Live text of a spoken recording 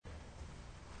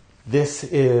This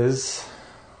is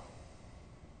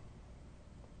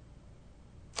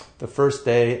the first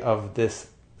day of this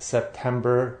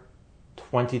September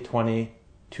 2020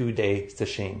 two-day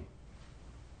sesshin.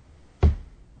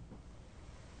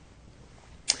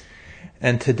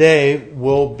 And today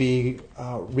we'll be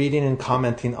reading and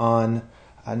commenting on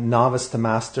Novice to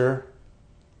Master.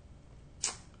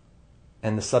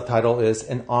 And the subtitle is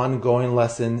An Ongoing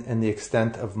Lesson in the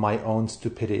Extent of My Own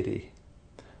Stupidity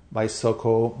by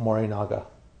Soko Morinaga.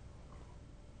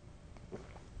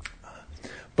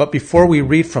 But before we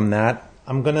read from that,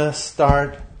 I'm going to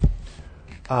start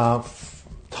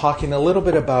talking a little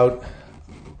bit about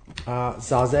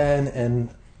Zazen and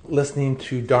listening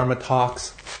to Dharma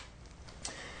talks.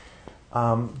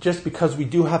 Just because we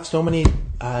do have so many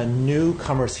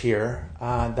newcomers here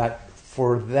that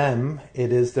for them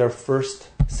it is their first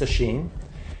sesshin.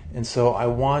 And so I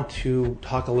want to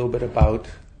talk a little bit about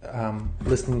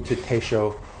listening to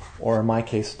Teisho, or in my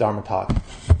case, Dharma talk.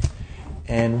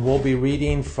 And we'll be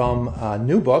reading from a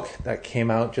new book that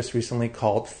came out just recently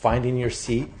called Finding Your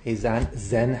Seat, a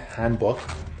Zen Handbook.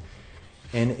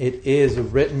 And it is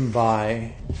written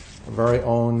by our very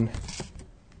own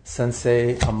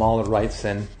Sensei Amala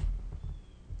Wrightson.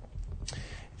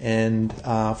 And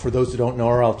for those who don't know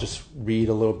her, I'll just read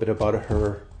a little bit about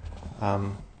her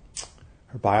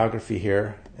biography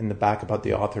here in the back about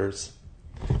the authors.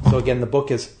 So again, the book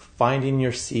is Finding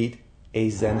Your Seat, a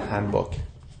Zen Handbook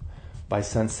by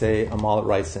Sensei Amala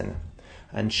Wrightson.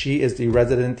 And she is the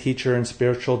resident teacher and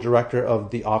spiritual director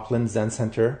of the Auckland Zen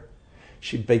Center.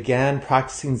 She began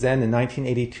practicing Zen in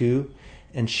 1982,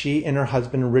 and she and her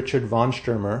husband Richard von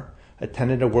Sturmer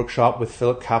attended a workshop with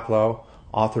Philip Kapleau,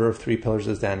 author of Three Pillars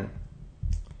of Zen.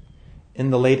 In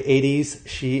the late 80s,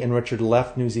 she and Richard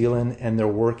left New Zealand and their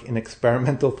work in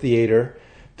experimental theater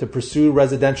to pursue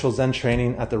residential Zen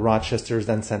training at the Rochester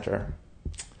Zen Center.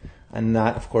 And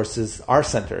that, of course, is our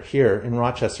center here in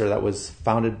Rochester that was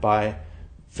founded by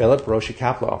Philip Roshi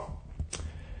Kapleau.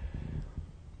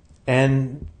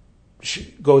 And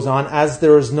she goes on, as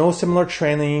there was no similar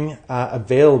training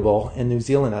available in New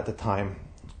Zealand at the time.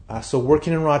 So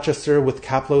working in Rochester with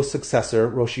Kapleau's successor,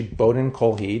 Roshi Bodhin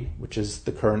Kolhide, which is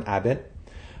the current abbot,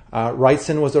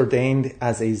 Wrightson was ordained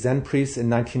as a Zen priest in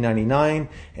 1999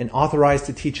 and authorized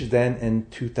to teach Zen in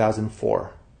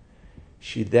 2004.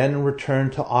 She then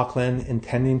returned to Auckland,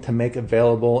 intending to make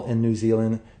available in New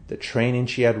Zealand the training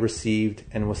she had received,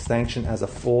 and was sanctioned as a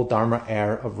full Dharma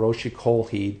heir of Roshi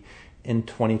Kolhide in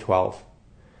 2012.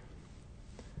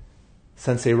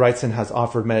 Sensei Wrightson has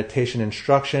offered meditation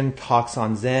instruction, talks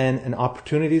on Zen, and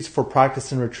opportunities for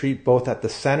practice and retreat both at the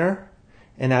center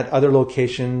and at other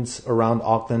locations around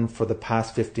Auckland for the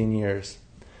past 15 years.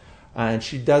 And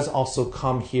she does also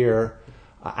come here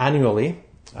annually,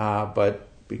 but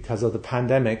because of the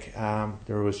pandemic,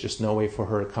 there was just no way for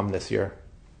her to come this year.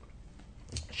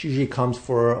 She usually comes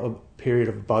for a period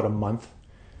of about a month.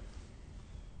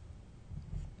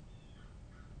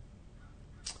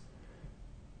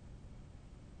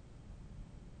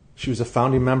 She was a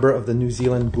founding member of the New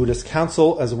Zealand Buddhist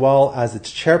Council, as well as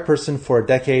its chairperson for a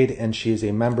decade, and she is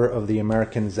a member of the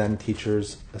American Zen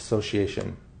Teachers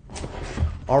Association.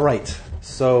 All right,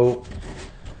 so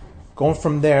going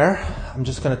from there, I'm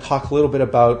just going to talk a little bit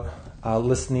about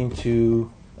listening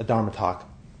to a Dharma talk.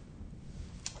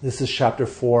 This is chapter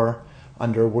 4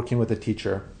 under Working with a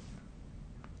Teacher.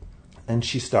 And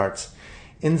she starts,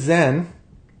 in Zen,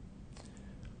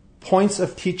 points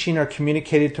of teaching are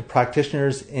communicated to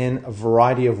practitioners in a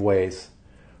variety of ways.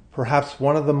 Perhaps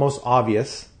one of the most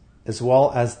obvious, as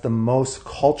well as the most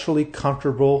culturally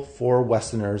comfortable for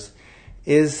Westerners,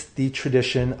 is the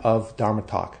tradition of Dharma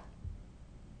talk.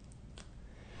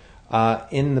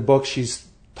 In the book, she's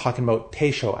talking about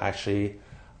Teisho, actually.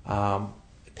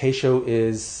 Teisho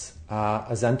is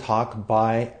a Zen talk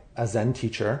by a Zen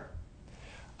teacher.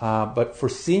 But for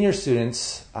senior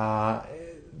students,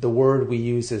 the word we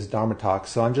use is Dharma talk.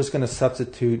 So I'm just going to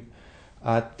substitute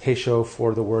Teisho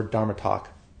for the word Dharma talk.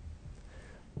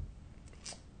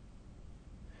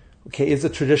 Okay, is a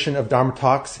tradition of Dharma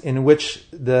talks in which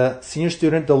the senior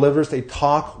student delivers a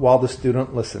talk while the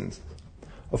student listens.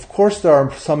 Of course, there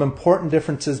are some important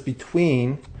differences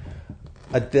between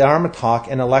a Dharma talk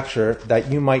and a lecture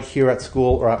that you might hear at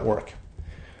school or at work.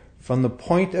 From the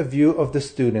point of view of the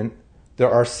student, there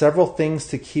are several things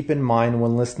to keep in mind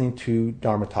when listening to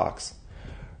Dharma talks.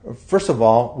 First of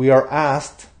all, we are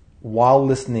asked while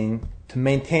listening to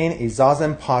maintain a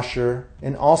zazen posture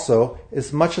and also,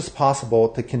 as much as possible,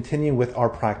 to continue with our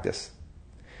practice.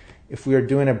 If we are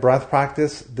doing a breath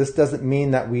practice, this doesn't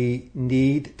mean that we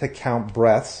need to count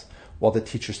breaths while the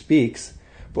teacher speaks,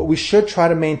 But we should try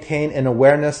to maintain an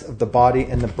awareness of the body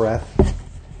and the breath,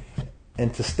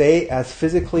 and to stay as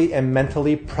physically and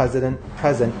mentally present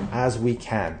as we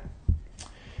can.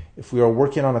 If we are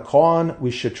working on a koan,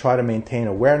 we should try to maintain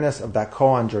awareness of that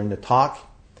koan during the talk.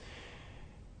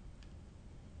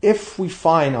 If we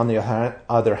find, on the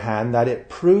other hand, that it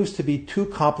proves to be too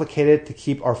complicated to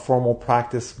keep our formal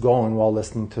practice going while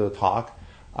listening to the talk,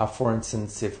 for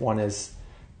instance, if one is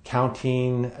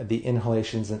counting the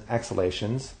inhalations and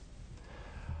exhalations,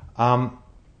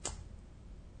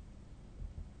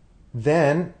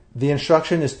 then the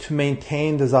instruction is to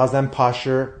maintain the zazen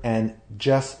posture and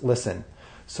just listen.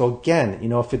 So again,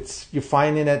 if you're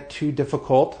finding it too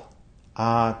difficult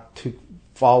to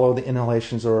follow the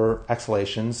inhalations or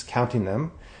exhalations, counting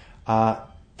them,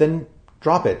 then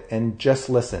drop it and just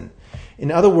listen. In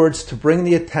other words, to bring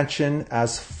the attention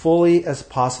as fully as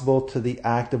possible to the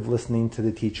act of listening to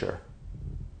the teacher.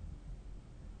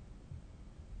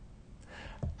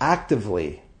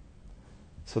 Actively.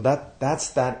 So that's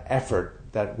that effort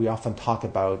that we often talk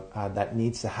about that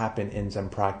needs to happen in Zen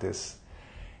practice.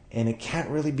 And it can't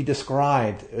really be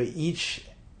described. Each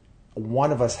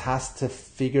one of us has to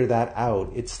figure that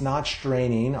out. It's not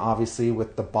straining, obviously,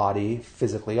 with the body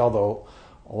physically, although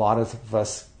a lot of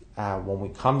us, when we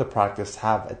come to practice,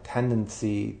 have a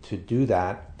tendency to do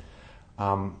that.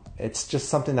 It's just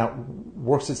something that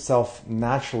works itself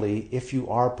naturally if you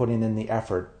are putting in the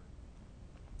effort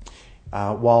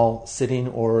while sitting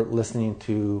or listening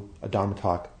to a Dharma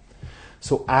talk.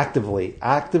 So actively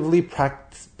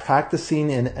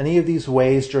practicing in any of these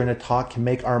ways during a talk can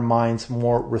make our minds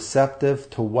more receptive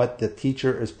to what the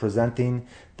teacher is presenting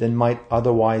than might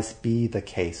otherwise be the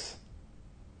case.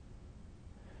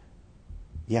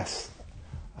 Yes,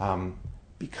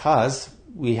 because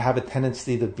we have a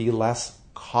tendency to be less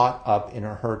caught up in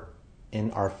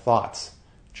our thoughts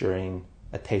during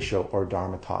a Teisho or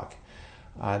Dharma talk.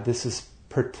 This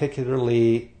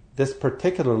particularly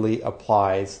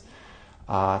applies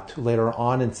to later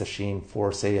on in sesshin,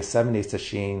 for say a 7-day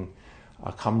sesshin,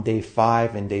 come day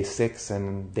 5 and day 6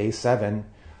 and day 7,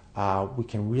 we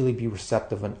can really be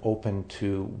receptive and open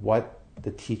to what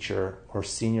the teacher or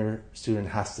senior student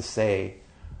has to say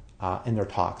in their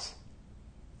talks,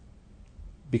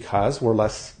 because we're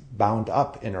less bound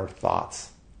up in our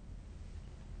thoughts.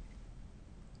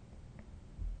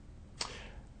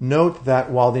 Note that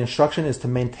while the instruction is to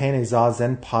maintain a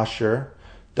zazen posture,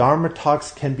 Dharma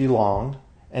talks can be long,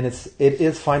 and it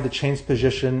is fine to change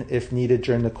position if needed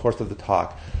during the course of the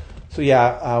talk. So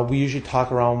we usually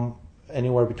talk around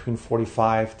anywhere between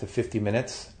 45 to 50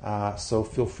 minutes, so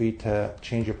feel free to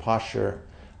change your posture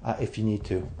if you need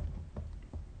to.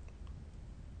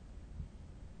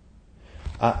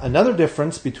 Another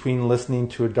difference between listening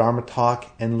to a Dharma talk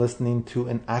and listening to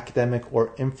an academic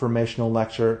or informational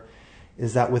lecture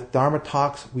is that with Dharma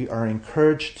talks, we are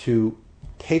encouraged to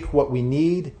take what we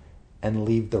need and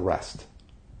leave the rest.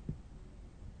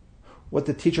 What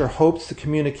the teacher hopes to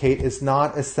communicate is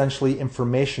not essentially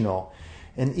informational,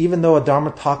 and even though a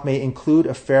Dharma talk may include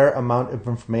a fair amount of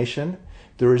information,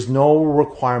 there is no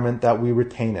requirement that we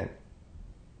retain it.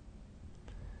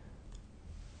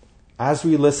 As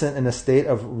we listen in a state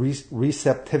of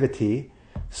receptivity,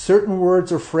 certain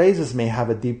words or phrases may have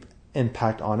a deep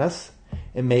impact on us.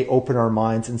 It may open our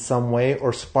minds in some way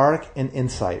or spark an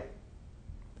insight.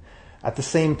 At the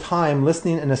same time,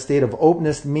 listening in a state of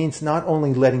openness means not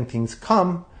only letting things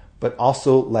come, but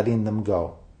also letting them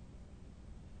go.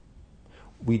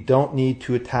 We don't need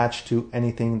to attach to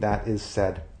anything that is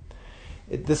said.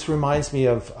 This reminds me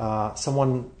of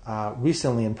someone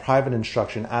recently in private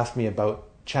instruction asked me about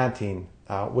chanting,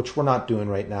 which we're not doing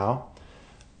right now.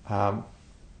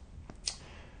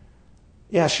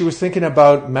 She was thinking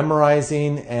about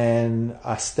memorizing and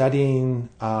studying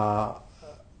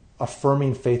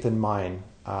affirming faith in mind,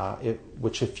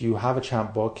 which if you have a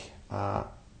chant book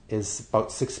is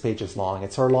about 6 pages long.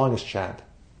 It's our longest chant.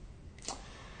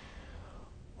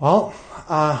 Well,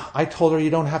 I told her you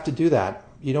don't have to do that.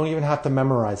 You don't even have to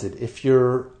memorize it. If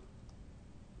you're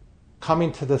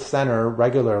coming to the center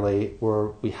regularly where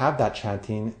we have that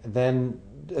chanting, then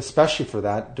especially for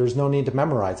that, there's no need to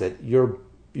memorize it. Your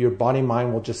body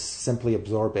mind will just simply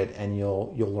absorb it, and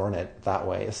you'll learn it that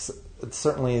way. It's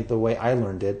certainly the way I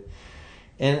learned it.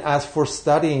 And as for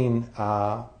studying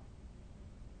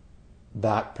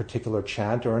that particular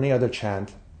chant or any other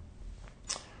chant,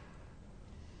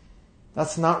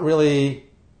 that's not really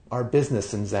our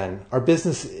business in Zen. Our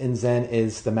business in Zen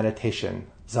is the meditation,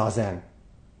 zazen.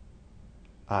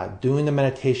 Doing the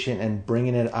meditation and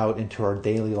bringing it out into our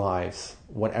daily lives,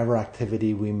 whatever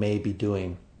activity we may be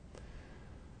doing.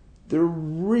 there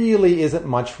really isn't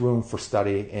much room for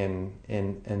study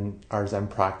in our Zen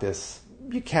practice.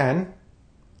 You can,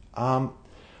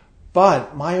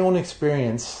 but my own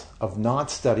experience of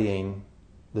not studying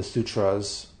the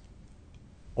sutras,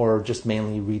 or just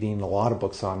mainly reading a lot of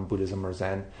books on Buddhism or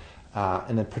Zen,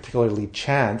 and then particularly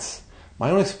chants, my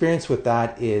own experience with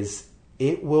that is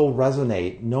it will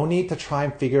resonate. No need to try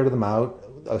and figure them out,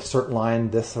 a certain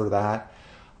line, this or that.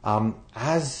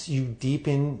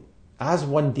 As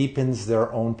one deepens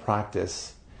their own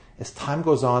practice, as time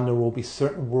goes on, there will be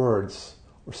certain words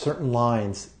or certain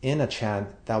lines in a chant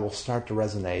that will start to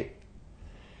resonate.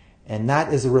 And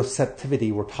that is a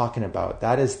receptivity we're talking about.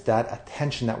 That is that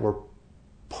attention that we're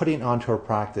putting onto our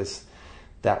practice,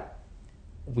 that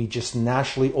we just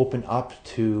naturally open up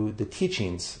to the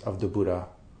teachings of the Buddha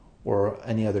or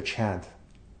any other chant.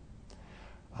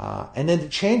 And then it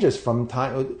changes from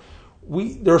time.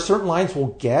 There are certain lines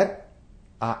we'll get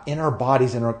in our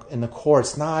bodies, in the core.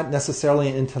 It's not necessarily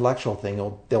an intellectual thing.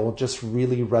 They'll just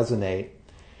really resonate.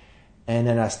 And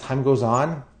then as time goes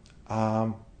on,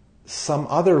 some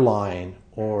other line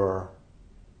or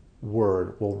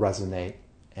word will resonate,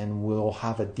 and we'll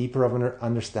have a deeper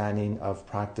understanding of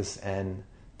practice and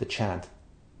the chant.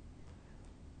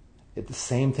 The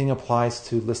same thing applies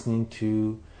to listening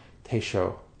to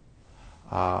Teisho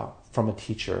from a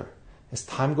teacher. As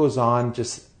time goes on,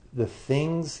 just the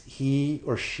things he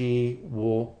or she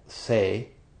will say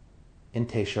in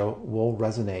Teisho will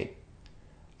resonate.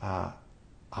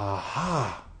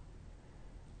 Aha!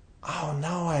 Oh,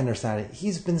 now I understand it.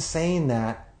 He's been saying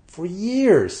that for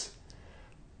years.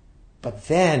 But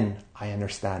then I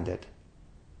understand it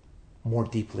more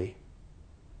deeply.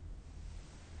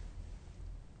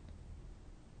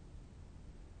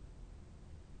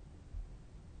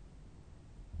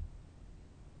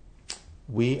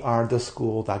 We are the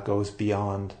school that goes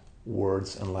beyond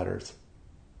words and letters.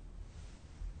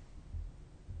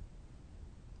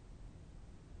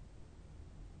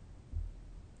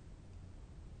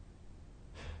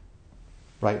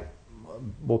 Right.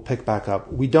 We'll pick back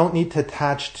up. We don't need to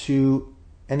attach to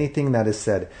anything that is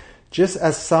said. Just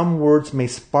as some words may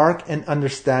spark an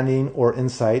understanding or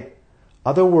insight,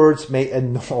 other words may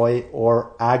annoy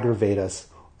or aggravate us,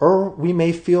 or we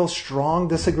may feel strong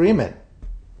disagreement.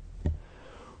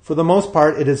 For the most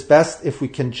part, it is best if we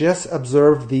can just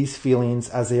observe these feelings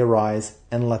as they arise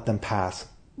and let them pass,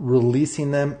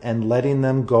 releasing them and letting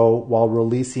them go while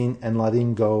releasing and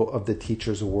letting go of the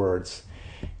teacher's words.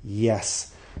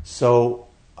 Yes. So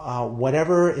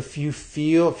if you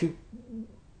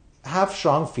have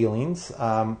strong feelings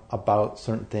about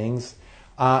certain things,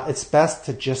 it's best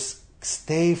to just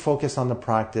stay focused on the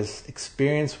practice,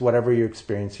 experience whatever you're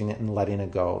experiencing it and letting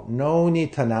it go. No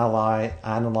need to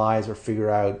analyze or figure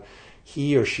out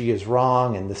he or she is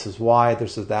wrong and this is why,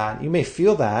 this is that. You may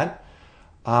feel that,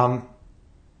 but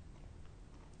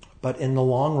in the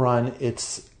long run,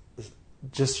 it's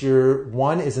just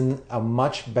one is in a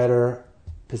much better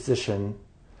position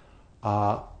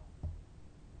of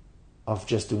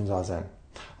just doing Zazen.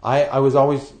 I was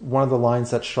always, one of the lines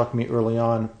that struck me early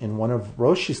on in one of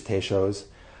Roshi's Teishos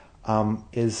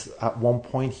is at one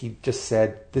point he just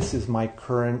said, "This is my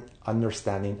current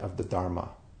understanding of the Dharma."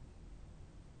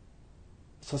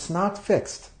 So it's not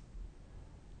fixed.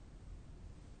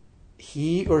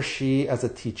 He or she as a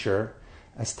teacher,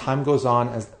 as time goes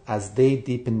on, as they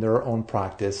deepen their own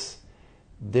practice,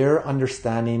 their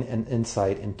understanding and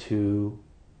insight into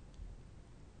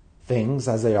things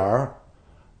as they are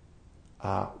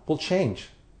will change.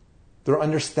 Their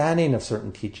understanding of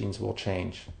certain teachings will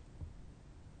change.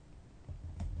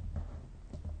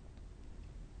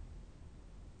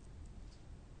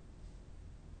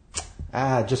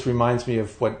 It just reminds me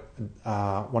of what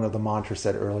one of the mantras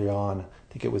said early on. I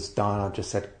think it was Donna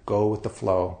just said, "Go with the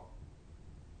flow."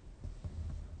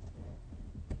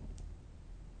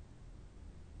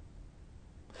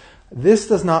 This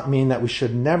does not mean that we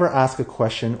should never ask a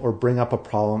question or bring up a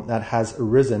problem that has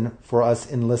arisen for us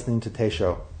in listening to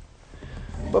Teisho.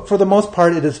 But for the most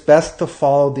part, it is best to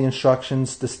follow the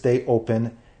instructions to stay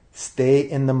open, stay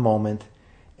in the moment,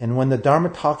 and when the Dharma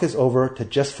talk is over, to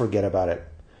just forget about it,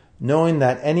 knowing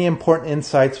that any important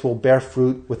insights will bear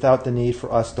fruit without the need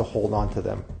for us to hold on to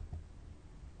them.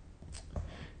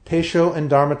 Teisho and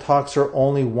Dharma talks are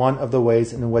only one of the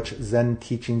ways in which Zen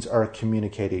teachings are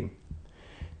communicating.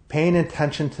 Paying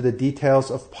attention to the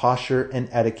details of posture and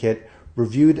etiquette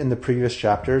reviewed in the previous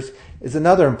chapters is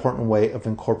another important way of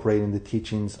incorporating the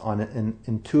teachings on an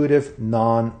intuitive,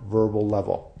 non-verbal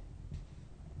level.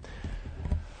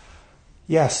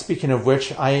 Yes, speaking of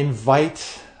which, I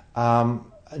invite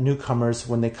newcomers,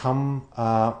 when they come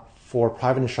for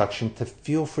private instruction to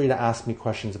feel free to ask me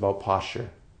questions about posture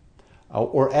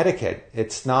or etiquette.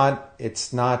 It's not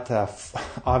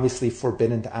obviously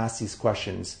forbidden to ask these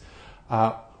questions.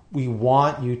 We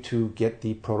want you to get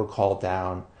the protocol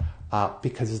down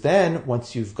because then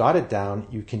once you've got it down,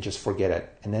 you can just forget it.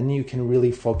 And then you can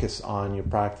really focus on your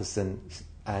practice and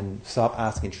stop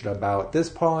asking, should I bow at this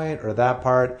point or that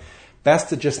part? Best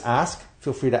to just ask.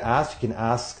 Feel free to ask. You can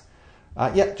ask.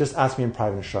 Just ask me in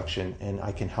private instruction and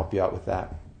I can help you out with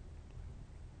that.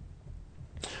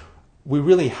 We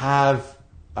really have,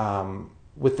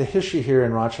 with the history here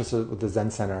in Rochester with the Zen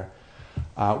Center,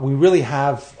 we really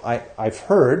have, I've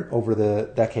heard over the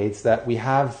decades that we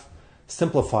have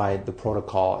simplified the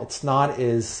protocol. It's not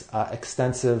as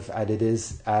extensive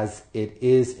as it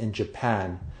is in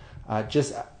Japan.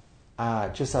 Just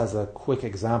as a quick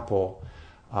example,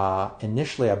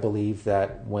 initially I believe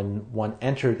that when one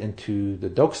entered into the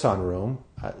Dokusan room,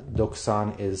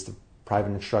 Dokusan is the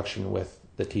private instruction with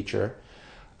the teacher,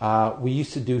 we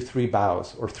used to do 3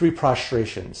 bows or 3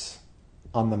 prostrations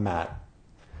on the mat.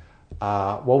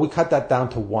 We cut that down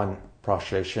to 1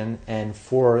 prostration, and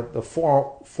for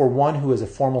one who is a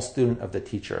formal student of the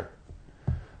teacher.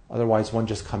 Otherwise, one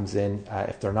just comes in.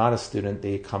 If they're not a student,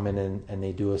 they come in and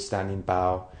they do a standing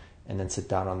bow and then sit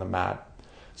down on the mat.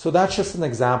 So that's just an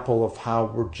example of how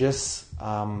we're just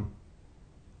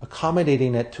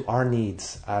accommodating it to our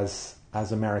needs as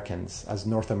Americans, as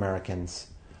North Americans,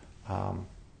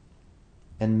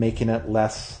 and making it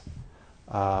less,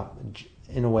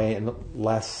 in a way,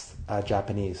 less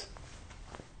Japanese.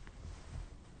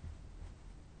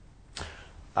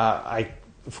 I,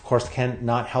 of course,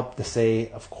 cannot help to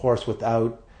say, of course,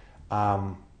 without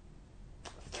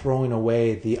throwing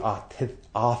away the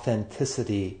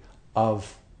authenticity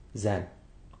of Zen.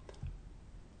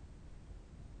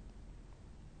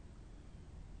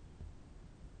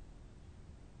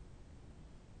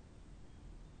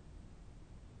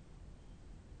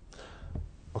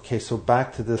 Okay, so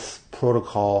back to this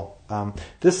protocol.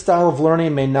 This style of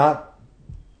learning may not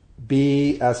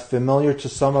be as familiar to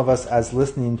some of us as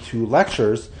listening to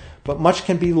lectures, but much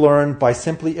can be learned by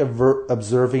simply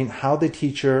observing how the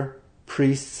teacher,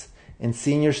 priests, and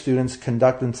senior students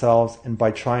conduct themselves and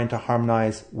by trying to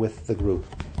harmonize with the group.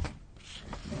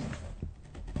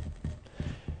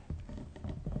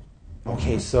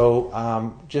 Okay,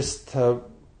 so just to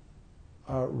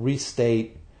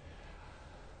restate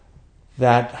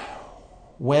that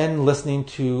when listening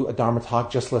to a Dharma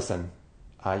talk, just listen.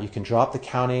 You can drop the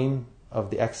counting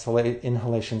of the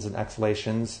inhalations and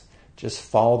exhalations. Just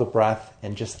follow the breath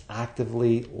and just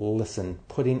actively listen,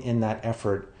 putting in that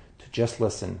effort to just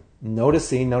listen.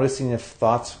 Noticing if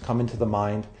thoughts come into the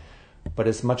mind, but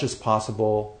as much as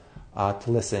possible to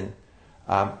listen.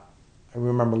 I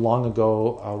remember long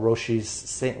ago, Roshi's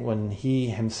saying, when he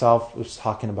himself was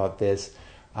talking about this,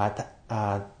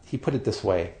 he put it this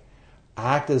way: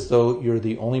 act as though you're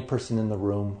the only person in the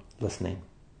room listening.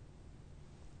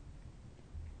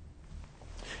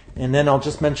 And then I'll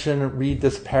just read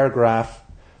this paragraph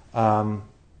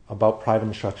about private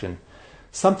instruction.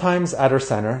 Sometimes at our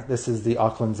center, this is the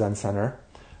Auckland Zen Center,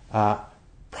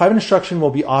 private instruction will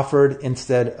be offered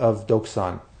instead of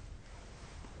Dokusan.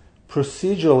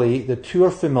 Procedurally, the two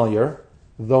are familiar,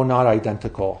 though not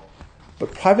identical.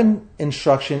 But private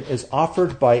instruction is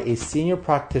offered by a senior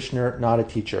practitioner, not a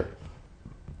teacher.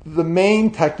 The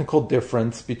main technical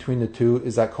difference between the two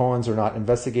is that koans are not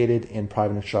investigated in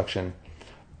private instruction.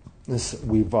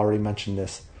 We've already mentioned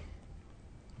this.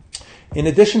 In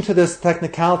addition to this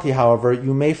technicality, however,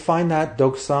 you may find that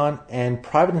Dokusan and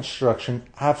private instruction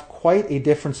have quite a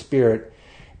different spirit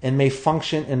and may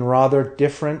function in rather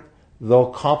different, though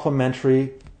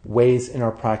complementary, ways in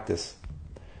our practice.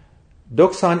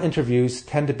 Dokusan interviews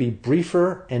tend to be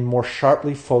briefer and more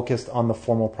sharply focused on the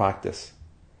formal practice.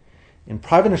 In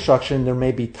private instruction, there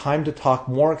may be time to talk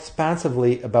more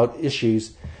expansively about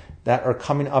issues that are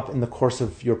coming up in the course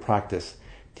of your practice,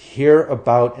 to hear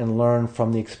about and learn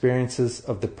from the experiences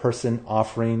of the person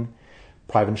offering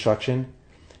private instruction,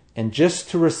 and just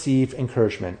to receive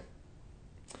encouragement.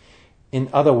 In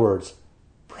other words,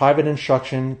 private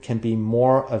instruction can be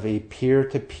more of a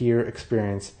peer-to-peer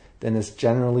experience than is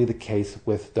generally the case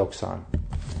with Dokusan.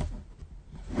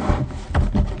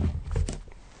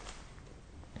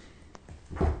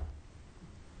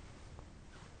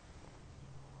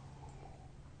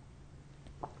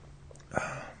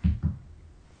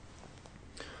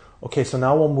 Okay, so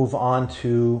now we'll move on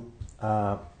to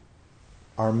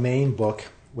our main book,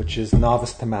 which is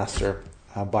Novice to Master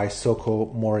by Soko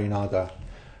Morinaga.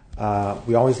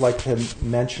 We always like to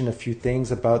mention a few things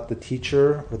about the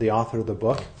teacher or the author of the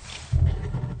book.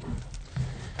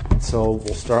 And so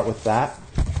we'll start with that.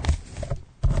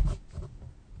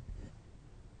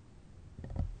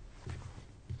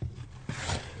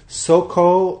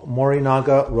 Soko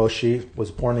Morinaga Roshi was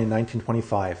born in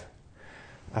 1925.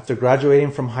 After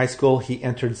graduating from high school, he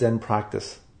entered Zen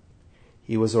practice.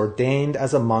 He was ordained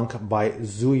as a monk by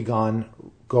Zuigan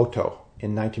Goto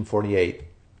in 1948.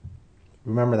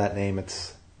 Remember that name,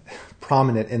 it's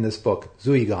prominent in this book,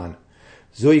 Zuigan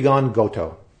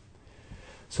Goto.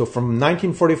 So from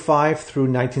 1945 through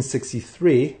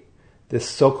 1963, this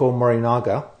Soko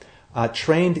Morinaga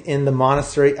trained in the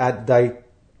monastery at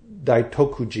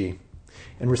Daitokuji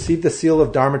and received the seal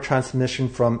of Dharma transmission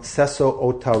from Sesso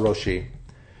Ota Roshi.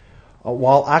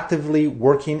 While actively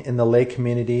working in the lay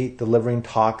community, delivering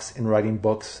talks and writing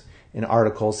books and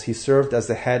articles, he served as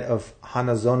the head of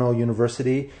Hanazono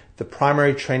University, the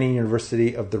primary training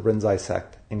university of the Rinzai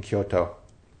sect in Kyoto.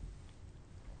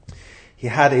 He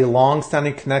had a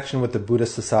long-standing connection with the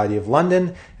Buddhist Society of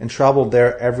London and traveled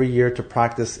there every year to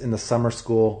practice in the summer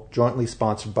school jointly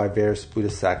sponsored by various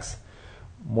Buddhist sects.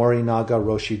 Morinaga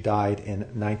Roshi died in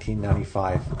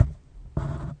 1995.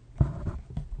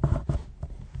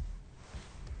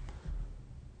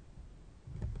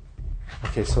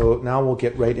 Okay, so now we'll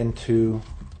get right into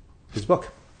his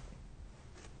book.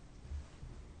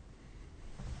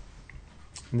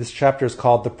 And this chapter is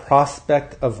called The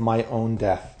Prospect of My Own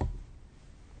Death.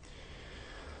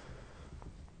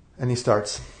 And he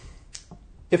starts,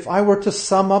 if I were to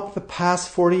sum up the past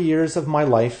 40 years of my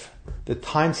life, the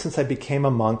time since I became a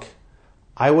monk,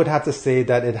 I would have to say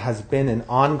that it has been an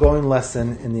ongoing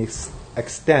lesson in the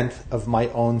extent of my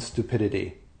own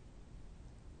stupidity.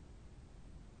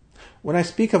 When I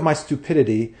speak of my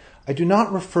stupidity, I do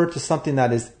not refer to something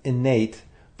that is innate,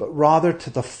 but rather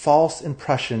to the false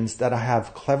impressions that I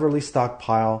have cleverly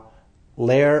stockpiled,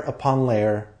 layer upon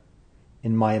layer,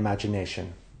 in my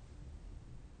imagination.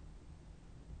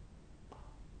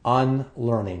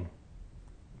 Unlearning.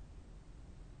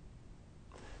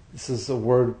 This is a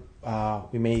word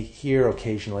we may hear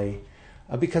occasionally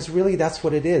because really that's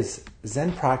what it is.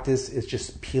 Zen practice is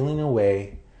just peeling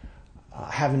away.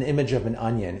 I have an image of an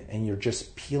onion and you're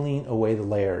just peeling away the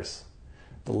layers.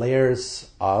 The layers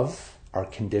of our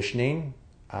conditioning,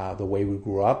 the way we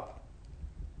grew up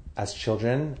as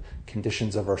children,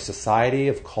 conditions of our society,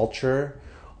 of culture,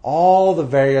 all the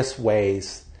various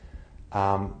ways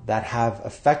that have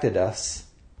affected us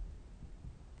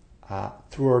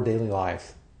through our daily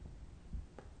lives.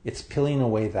 It's peeling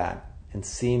away that and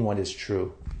seeing what is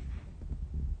true.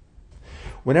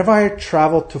 Whenever I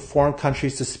travel to foreign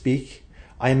countries to speak,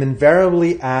 I am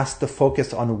invariably asked to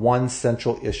focus on one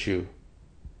central issue.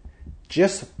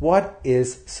 Just what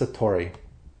is Satori?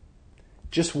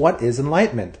 Just what is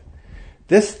enlightenment?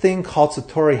 This thing called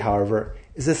Satori, however,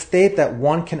 is a state that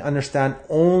one can understand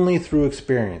only through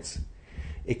experience.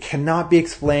 It cannot be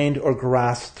explained or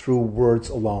grasped through words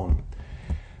alone.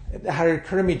 It had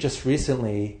occurred to me just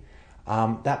recently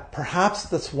that perhaps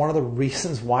that's one of the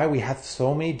reasons why we have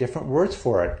so many different words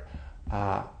for it.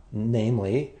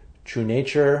 Namely, true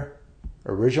nature,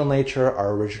 original nature,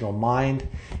 our original mind.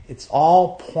 It's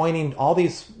all pointing, all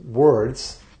these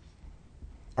words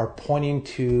are pointing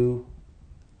to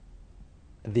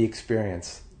the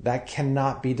experience that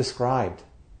cannot be described.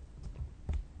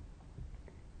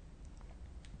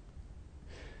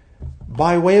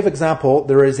 By way of example,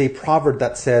 there is a proverb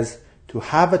that says, to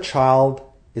have a child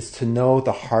is to know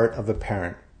the heart of a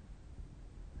parent.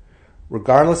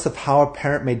 Regardless of how a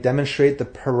parent may demonstrate the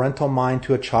parental mind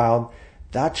to a child,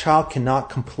 that child cannot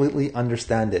completely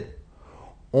understand it.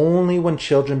 Only when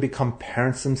children become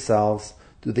parents themselves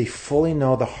do they fully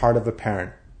know the heart of a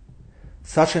parent.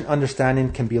 Such an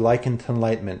understanding can be likened to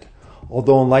enlightenment,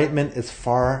 although enlightenment is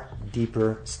far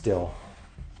deeper still.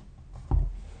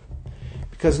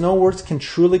 Because no words can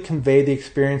truly convey the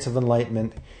experience of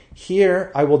enlightenment,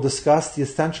 here I will discuss the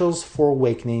essentials for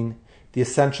awakening, the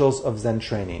essentials of Zen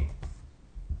training.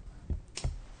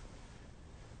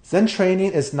 Zen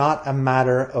training is not a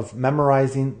matter of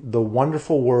memorizing the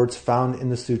wonderful words found in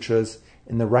the sutras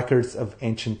in the records of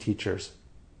ancient teachers.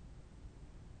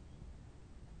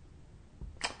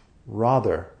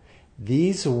 Rather,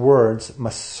 these words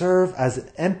must serve as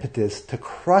an impetus to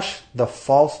crush the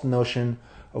false notion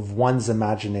of one's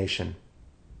imagination.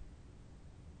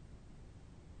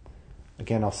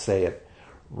 Again, I'll say it.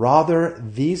 Rather,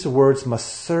 these words must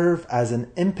serve as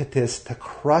an impetus to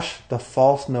crush the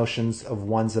false notions of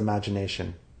one's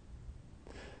imagination.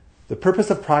 The purpose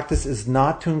of practice is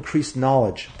not to increase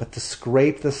knowledge, but to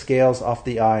scrape the scales off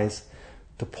the eyes,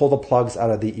 to pull the plugs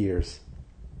out of the ears.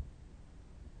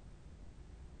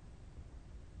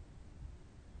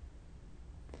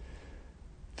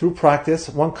 Through practice,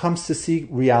 one comes to see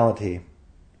reality.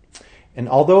 And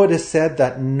although it is said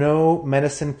that no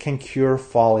medicine can cure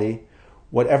folly,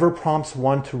 whatever prompts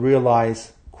one to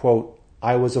realize, quote,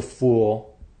 I was a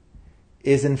fool,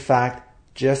 is in fact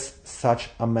just such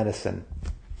a medicine.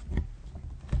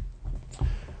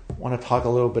 I want to talk a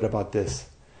little bit about this.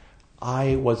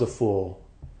 I was a fool.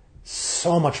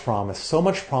 So much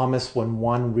promise when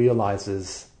one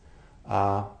realizes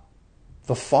the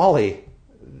folly,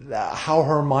 how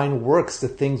her mind works, the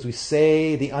things we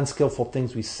say, the unskillful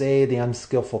things we say, the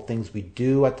unskillful things we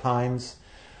do at times.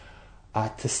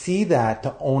 To see that,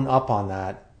 to own up on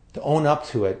that, to own up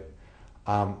to it,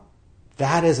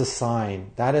 that is a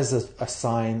sign. That is a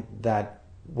sign that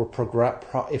we're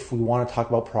if we want to talk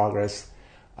about progress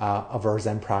of our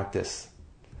Zen practice.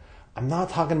 I'm not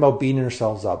talking about beating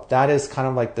ourselves up. That is kind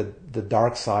of like the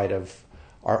dark side of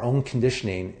our own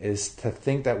conditioning, is to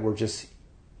think that we're just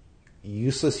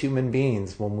useless human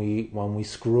beings when we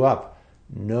screw up.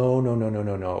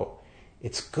 No.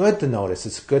 It's good to notice.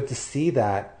 It's good to see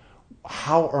that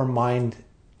how our mind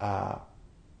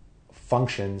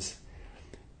functions,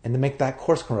 and to make that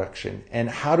course correction. And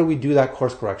how do we do that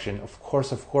course correction? Of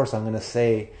course, I'm going to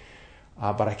say,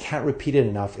 but I can't repeat it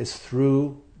enough, is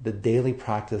through the daily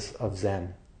practice of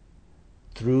Zen.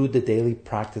 Through the daily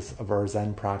practice of our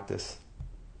Zen practice.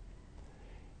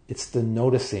 It's the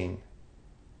noticing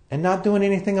and not doing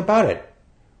anything about it.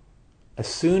 As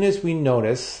soon as we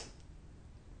notice,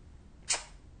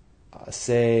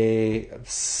 say,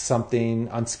 something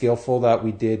unskillful that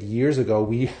we did years ago,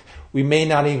 we may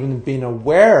not even been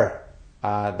aware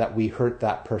that we hurt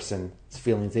that person's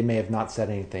feelings. They may have not said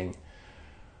anything.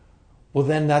 Well,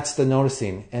 then that's the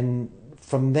noticing. And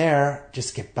from there,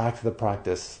 just get back to the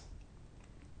practice.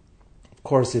 Of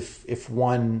course, if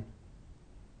one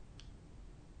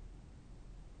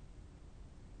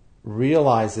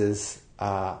realizes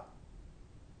that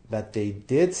they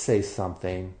did say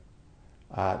something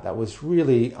that was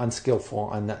really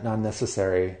unskillful and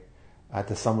unnecessary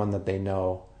to someone that they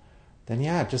know, then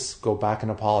yeah, just go back and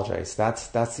apologize. That's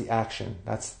the action.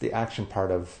 That's the action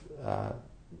part of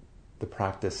the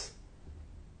practice.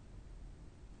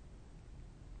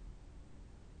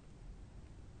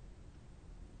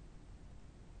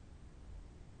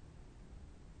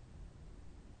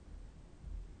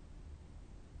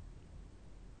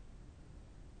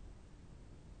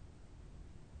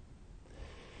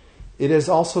 It is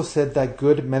also said that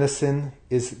good medicine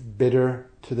is bitter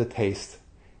to the taste.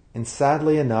 And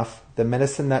sadly enough, the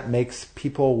medicine that makes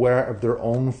people aware of their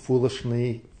own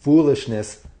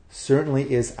foolishness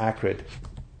certainly is acrid.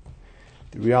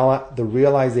 The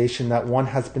realization that one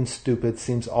has been stupid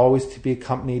seems always to be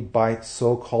accompanied by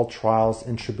so-called trials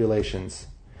and tribulations,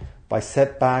 by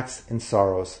setbacks and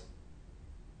sorrows.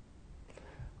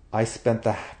 I spent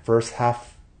the first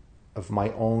half of my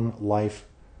own life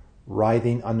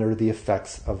writhing under the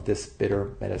effects of this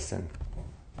bitter medicine.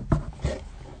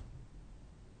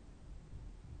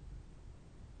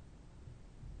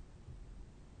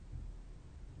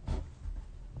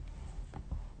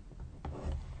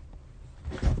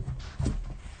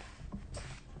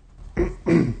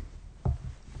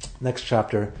 Next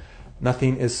chapter,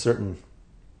 nothing is certain.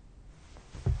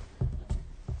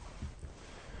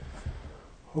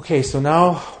 Okay, so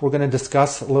now we're going to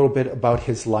discuss a little bit about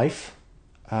his life,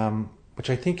 which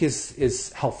I think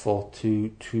is helpful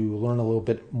to learn a little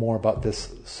bit more about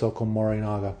this Soko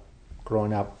Morinaga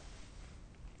growing up.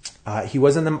 He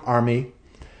was in the army.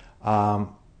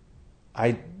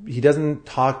 He doesn't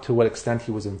talk to what extent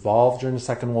he was involved during the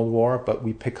Second World War, but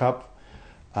we pick up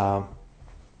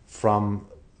from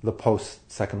the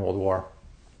post-Second World War,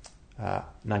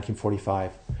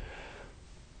 1945.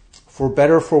 For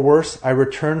better or for worse, I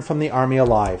returned from the army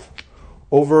alive.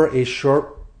 Over a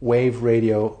short-wave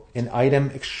radio, an item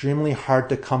extremely hard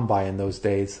to come by in those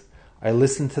days, I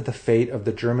listened to the fate of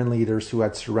the German leaders who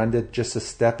had surrendered just a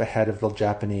step ahead of the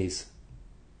Japanese.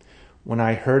 When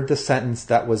I heard the sentence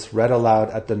that was read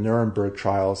aloud at the Nuremberg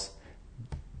trials,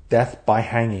 death by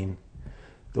hanging,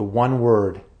 the one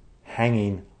word,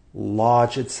 hanging,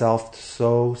 lodged itself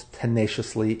so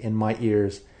tenaciously in my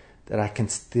ears that I can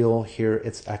still hear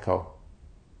its echo.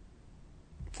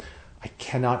 I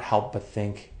cannot help but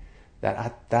think that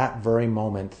at that very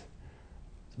moment,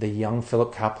 the young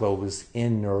Philip Kapleau was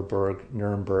in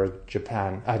Nuremberg,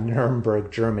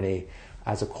 Germany,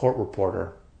 as a court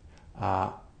reporter,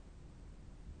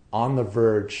 on the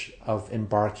verge of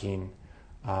embarking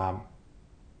to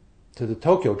the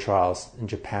Tokyo trials in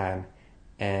Japan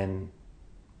and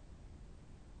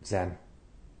Zen.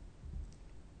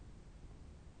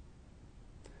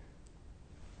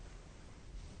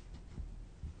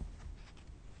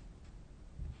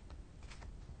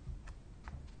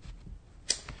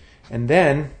 And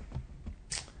then,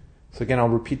 so again, I'll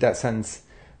repeat that sentence.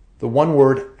 The one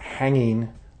word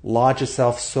hanging lodged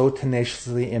itself so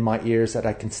tenaciously in my ears that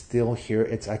I can still hear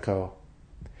its echo.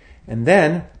 And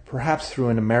then, perhaps through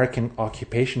an American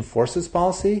occupation forces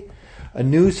policy, a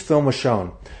news film was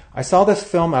shown. I saw this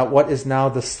film at what is now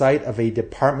the site of a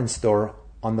department store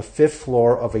on the 5th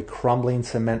floor of a crumbling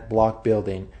cement block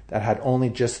building that had only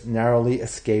just narrowly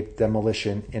escaped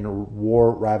demolition in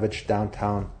war-ravaged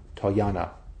downtown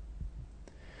Toyana.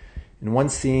 In one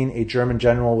scene, a German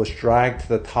general was dragged to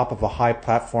the top of a high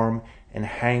platform and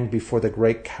hanged before the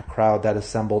great crowd that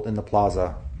assembled in the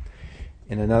plaza.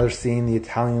 In another scene, the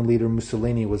Italian leader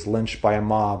Mussolini was lynched by a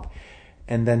mob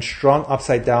and then strung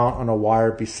upside down on a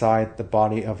wire beside the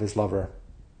body of his lover.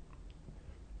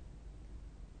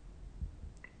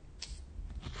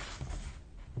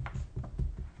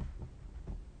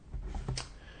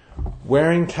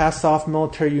 Wearing cast-off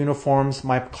military uniforms,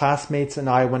 my classmates and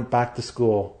I went back to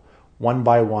school, one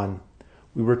by one.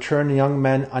 We returned young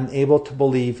men unable to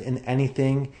believe in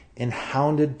anything and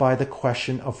hounded by the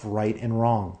question of right and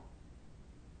wrong.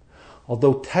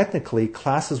 Although technically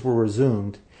classes were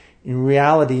resumed, in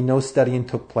reality no studying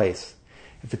took place.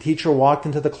 If a teacher walked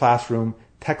into the classroom,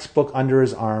 textbook under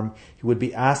his arm, he would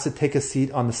be asked to take a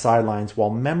seat on the sidelines while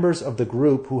members of the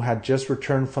group who had just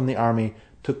returned from the army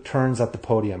took turns at the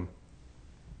podium.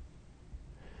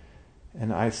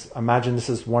 And I imagine this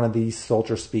is one of these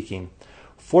soldiers speaking.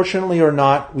 Fortunately or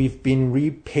not, we've been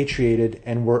repatriated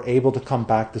and we're able to come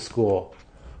back to school.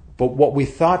 But what we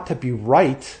thought to be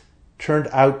right turned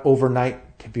out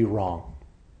overnight to be wrong.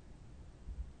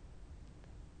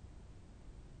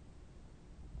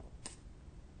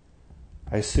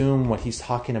 I assume what he's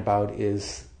talking about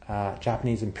is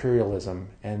Japanese imperialism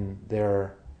and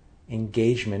their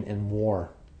engagement in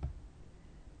war,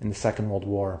 in the Second World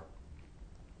War.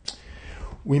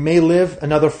 We may live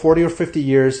another 40 or 50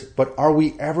 years, but are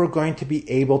we ever going to be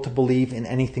able to believe in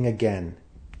anything again?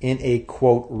 In a,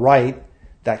 quote, right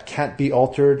that can't be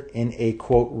altered, in a,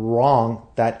 quote, wrong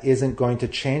that isn't going to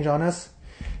change on us?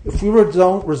 If we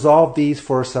don't resolve these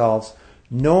for ourselves,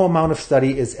 no amount of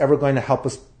study is ever going to help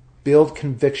us build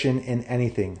conviction in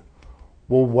anything.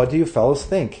 Well, what do you fellows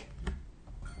think?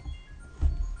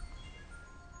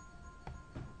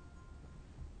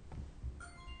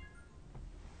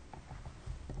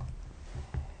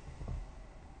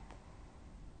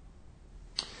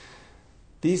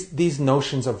 These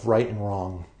notions of right and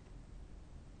wrong.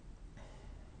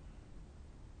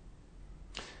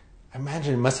 I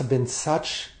imagine it must have been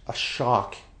such a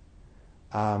shock.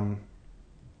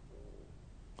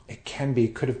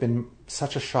 It could have been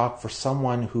such a shock for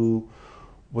someone who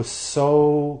was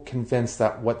so convinced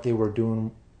that what they were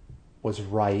doing was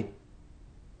right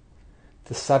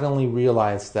to suddenly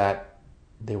realize that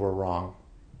they were wrong.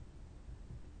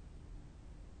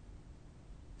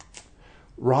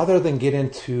 Rather than get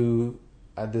into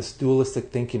this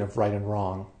dualistic thinking of right and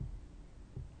wrong,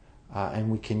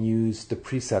 and we can use the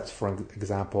precepts, for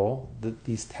example,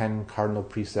 these 10 cardinal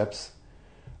precepts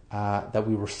that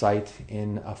we recite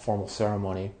in a formal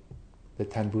ceremony, the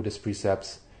 10 Buddhist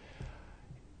precepts.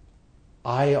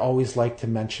 I always like to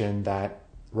mention that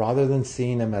rather than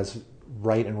seeing them as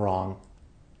right and wrong,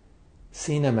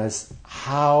 seeing them as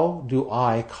how do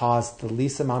I cause the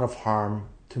least amount of harm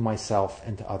to myself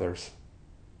and to others.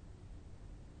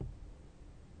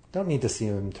 Don't need to see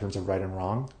them in terms of right and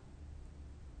wrong.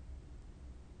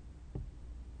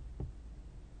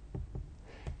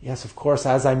 Yes, of course,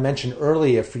 as I mentioned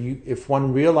earlier, if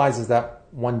one realizes that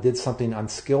one did something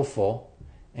unskillful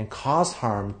and caused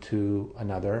harm to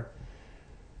another,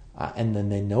 and then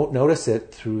they notice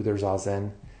it through their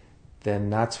zazen, then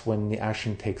that's when the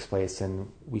action takes place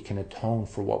and we can atone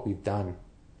for what we've done.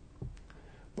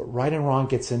 But right and wrong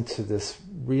gets into this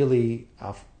really,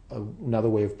 another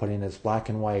way of putting it is black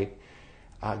and white,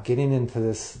 getting into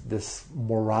this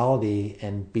morality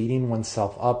and beating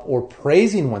oneself up or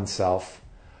praising oneself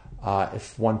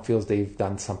if one feels they've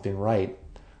done something right.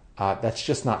 That's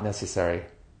just not necessary.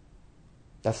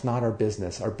 That's not our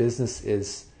business. Our business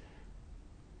is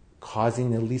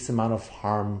causing the least amount of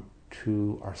harm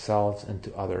to ourselves and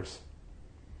to others.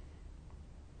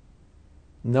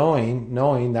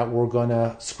 Knowing that we're going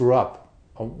to screw up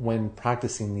when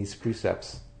practicing these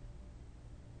precepts.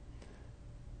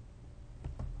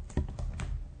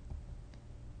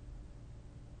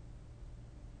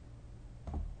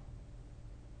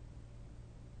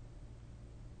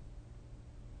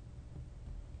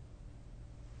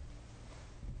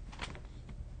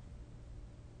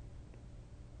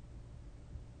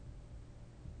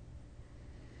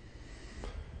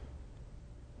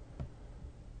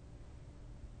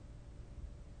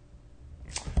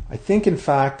 I think, in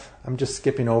fact, I'm just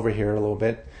skipping over here a little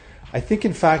bit. I think,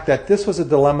 in fact, that this was a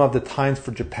dilemma of the times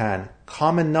for Japan,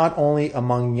 common not only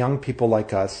among young people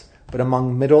like us, but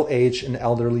among middle-aged and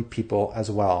elderly people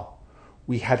as well.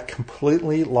 We had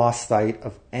completely lost sight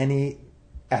of any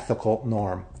ethical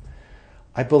norm.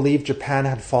 I believe Japan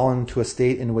had fallen into a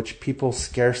state in which people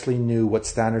scarcely knew what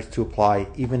standards to apply,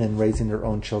 even in raising their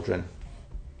own children.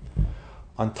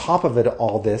 On top of it,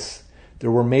 all this,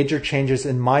 there were major changes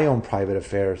in my own private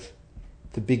affairs.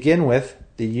 To begin with,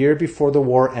 the year before the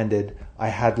war ended, I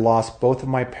had lost both of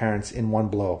my parents in one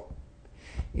blow.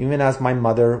 Even as my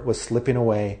mother was slipping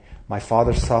away, my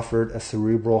father suffered a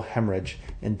cerebral hemorrhage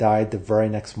and died the very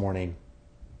next morning.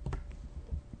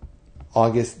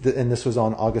 And this was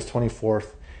on August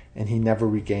 24th, and he never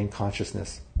regained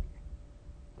consciousness.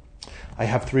 I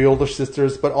have 3 older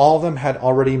sisters, but all of them had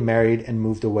already married and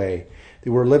moved away. They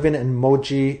were living in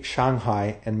Moji,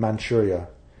 Shanghai, and Manchuria.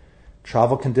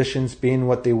 Travel conditions being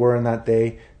what they were in that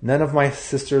day, none of my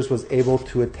sisters was able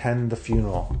to attend the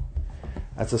funeral.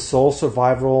 As the sole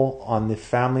survivor on the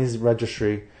family's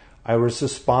registry, I was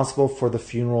responsible for the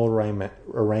funeral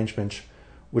arrangements,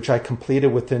 which I completed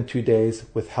within 2 days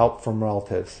with help from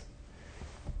relatives.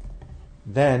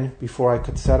 Then, before I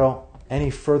could settle any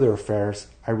further affairs,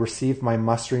 I received my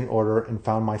mustering order and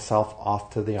found myself off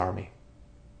to the army.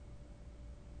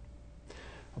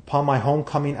 Upon my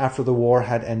homecoming after the war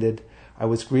had ended, I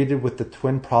was greeted with the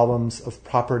twin problems of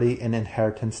property and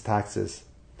inheritance taxes.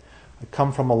 I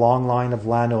come from a long line of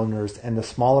landowners, and the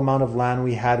small amount of land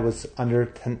we had was under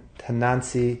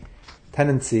tenancy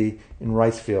in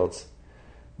rice fields.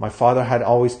 My father had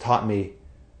always taught me,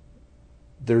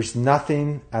 there's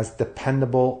nothing as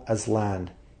dependable as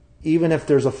land. Even if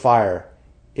there's a fire,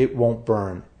 it won't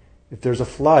burn. If there's a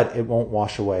flood, it won't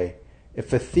wash away.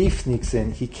 If a thief sneaks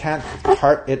in, he can't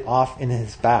cart it off on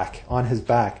his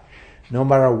back. No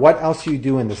matter what else you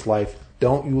do in this life,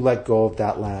 don't you let go of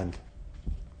that land.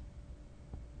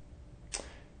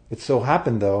 It so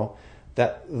happened, though,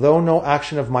 that though no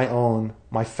action of my own,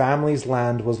 my family's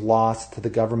land was lost to the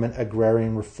government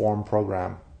agrarian reform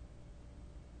program.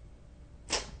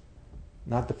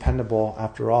 Not dependable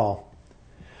after all.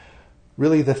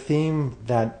 Really, the theme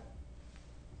that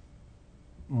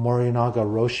Morinaga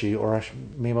Roshi, or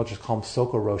maybe I'll just call him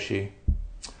Soko Roshi,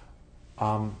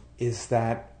 is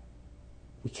that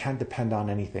we can't depend on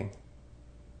anything.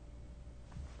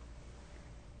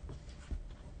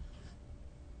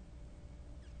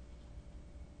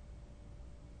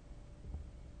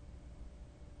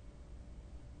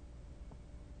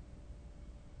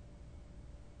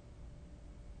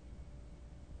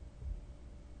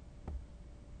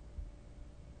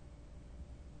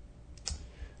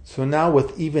 So now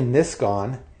with even this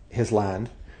gone, his land,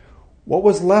 what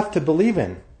was left to believe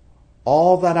in?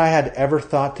 All that I had ever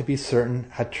thought to be certain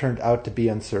had turned out to be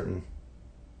uncertain.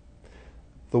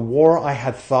 The war I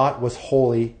had thought was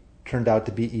holy turned out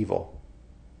to be evil.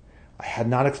 I had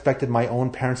not expected my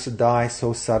own parents to die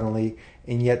so suddenly,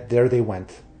 and yet there they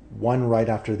went, one right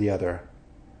after the other.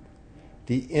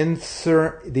 The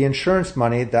insurance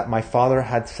money that my father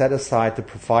had set aside to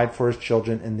provide for his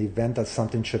children in the event that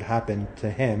something should happen to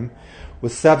him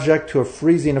was subject to a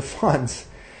freezing of funds,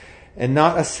 and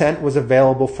not a cent was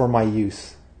available for my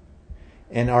use.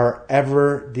 And our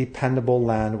ever-dependable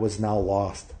land was now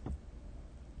lost.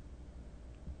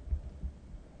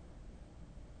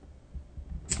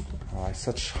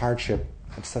 Such hardship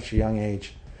at such a young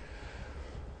age.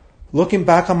 Looking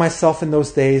back on myself in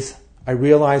those days, I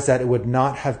realized that it would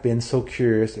not have been so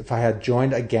curious if I had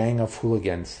joined a gang of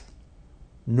hooligans.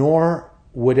 Nor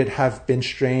would it have been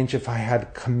strange if I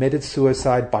had committed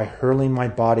suicide by hurling my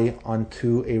body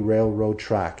onto a railroad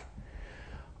track.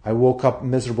 I woke up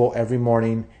miserable every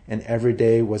morning, and every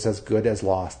day was as good as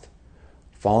lost.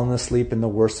 Falling asleep in the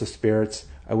worst of spirits,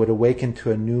 I would awaken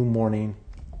to a new morning,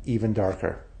 even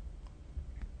darker.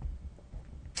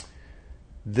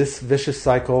 This vicious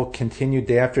cycle continued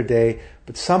day after day,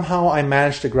 but somehow I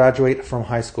managed to graduate from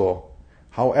high school.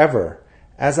 However,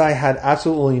 as I had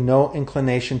absolutely no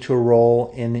inclination to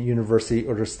enroll in university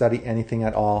or to study anything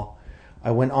at all, I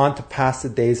went on to pass the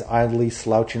days idly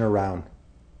slouching around.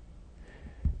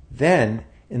 Then,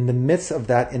 in the midst of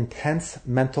that intense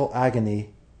mental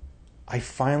agony, I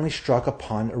finally struck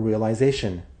upon a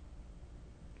realization.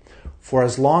 For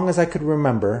as long as I could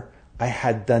remember, I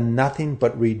had done nothing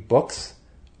but read books,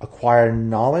 acquire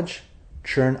knowledge,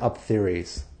 churn up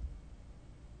theories.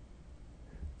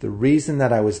 The reason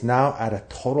that I was now at a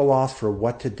total loss for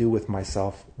what to do with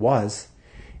myself was,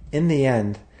 in the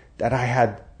end, that I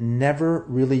had never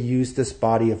really used this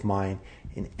body of mine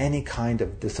in any kind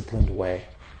of disciplined way.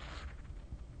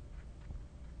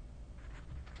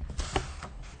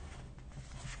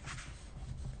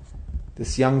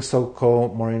 This young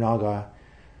Soko Morinaga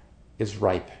is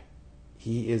ripe.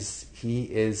 He has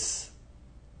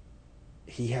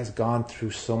gone through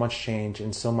so much change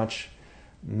and so much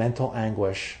mental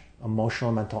anguish,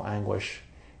 emotional mental anguish,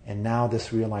 and now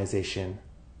this realization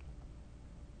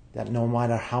that no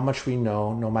matter how much we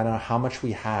know, no matter how much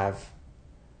we have,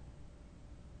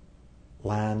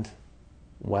 land,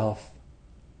 wealth,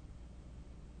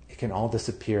 it can all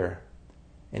disappear.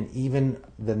 And even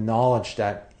the knowledge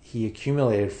that he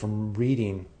accumulated from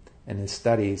reading and his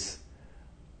studies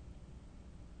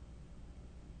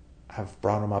have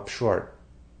brought him up short.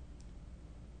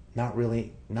 Not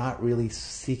really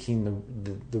seeking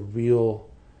the real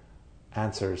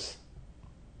answers.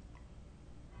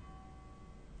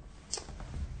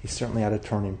 He's certainly at a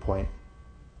turning point.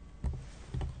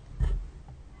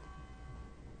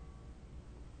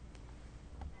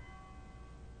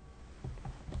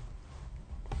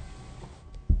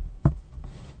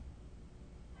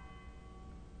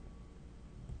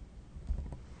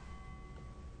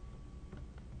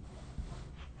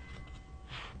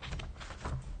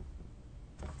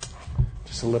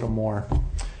 Just a little more.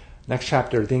 Next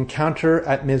chapter, the encounter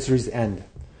at misery's end.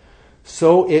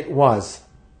 So it was,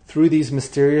 through these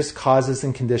mysterious causes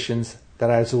and conditions, that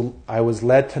I was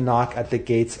led to knock at the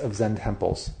gates of Zen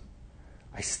temples.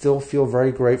 I still feel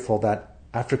very grateful that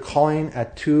after calling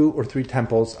at 2 or 3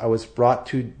 temples, I was brought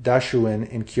to Dashuin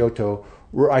in Kyoto,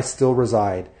 where I still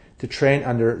reside, to train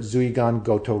under Zuigan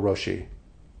Goto Roshi.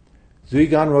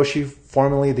 Zuigan Roshi,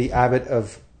 formerly the abbot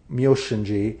of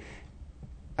Myoshinji,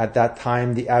 at that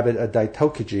time the abbot of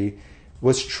Daitokuji,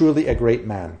 was truly a great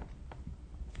man.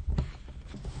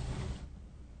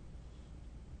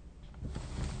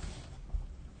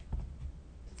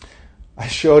 I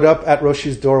showed up at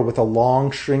Roshi's door with a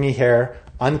long, stringy hair,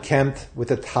 unkempt, with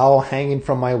a towel hanging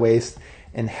from my waist,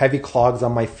 and heavy clogs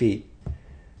on my feet.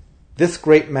 This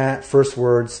great man's first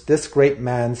words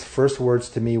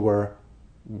to me were,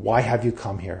 "Why have you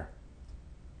come here?"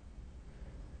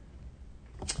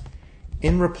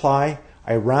 In reply,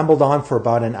 I rambled on for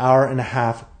about an hour and a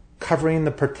half, covering the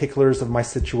particulars of my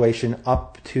situation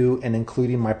up to and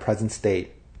including my present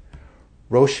state.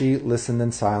 Roshi listened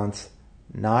in silence,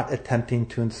 not attempting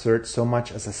to insert so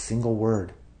much as a single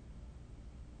word.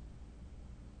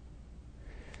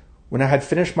 When I had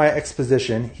finished my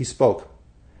exposition, he spoke.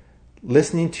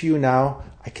 "Listening to you now,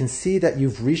 I can see that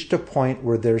you've reached a point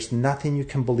where there's nothing you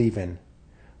can believe in.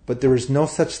 But there is no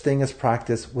such thing as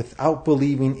practice without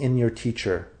believing in your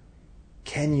teacher.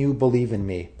 Can you believe in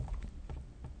me?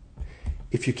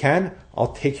 If you can,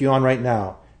 I'll take you on right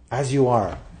now, as you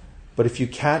are. But if you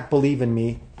can't believe in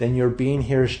me, then your being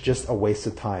here is just a waste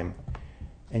of time,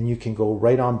 and you can go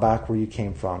right on back where you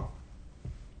came from."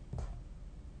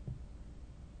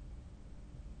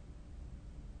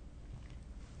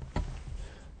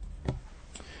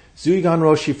 Zuigan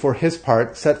Roshi, for his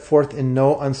part, set forth in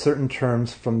no uncertain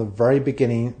terms from the very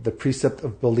beginning the precept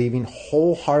of believing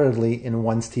wholeheartedly in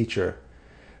one's teacher.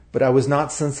 But I was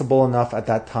not sensible enough at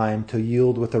that time to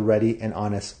yield with a ready and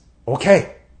honest,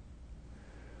 "Okay!"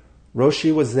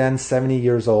 Roshi was then 70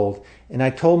 years old, and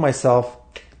I told myself,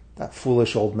 that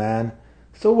foolish old man,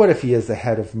 so what if he is the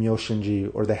head of Myoshinji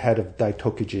or the head of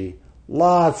Daitokuji?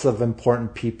 Lots of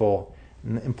important people,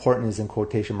 and important is in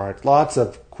quotation marks, lots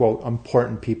of, quote,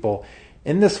 important people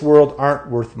in this world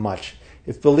aren't worth much.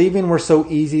 If believing were so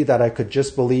easy that I could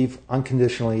just believe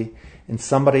unconditionally in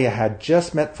somebody I had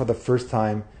just met for the first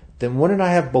time, then wouldn't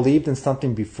I have believed in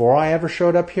something before I ever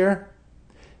showed up here?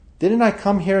 Didn't I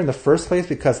come here in the first place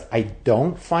because I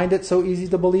don't find it so easy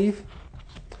to believe?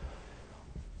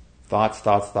 Thoughts.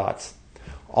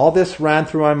 All this ran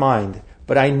through my mind,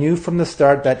 but I knew from the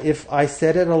start that if I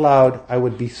said it aloud, I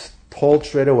would be told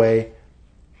straight away,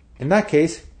 "In that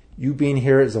case, you being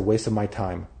here is a waste of my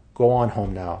time. Go on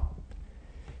home now."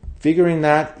 Figuring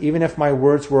that, even if my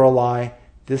words were a lie,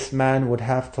 this man would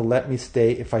have to let me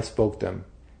stay if I spoke them.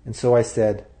 And so I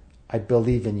said, "I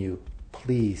believe in you.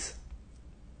 Please."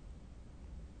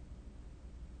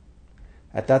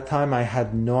 At that time, I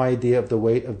had no idea of the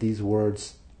weight of these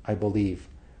words, "I believe,"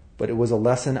 but it was a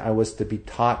lesson I was to be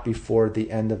taught before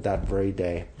the end of that very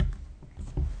day.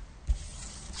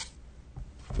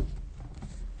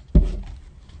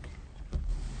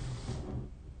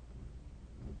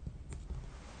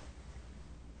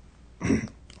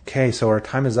 Okay, so our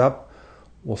time is up.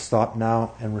 We'll stop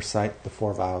now and recite the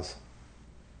 4 vows.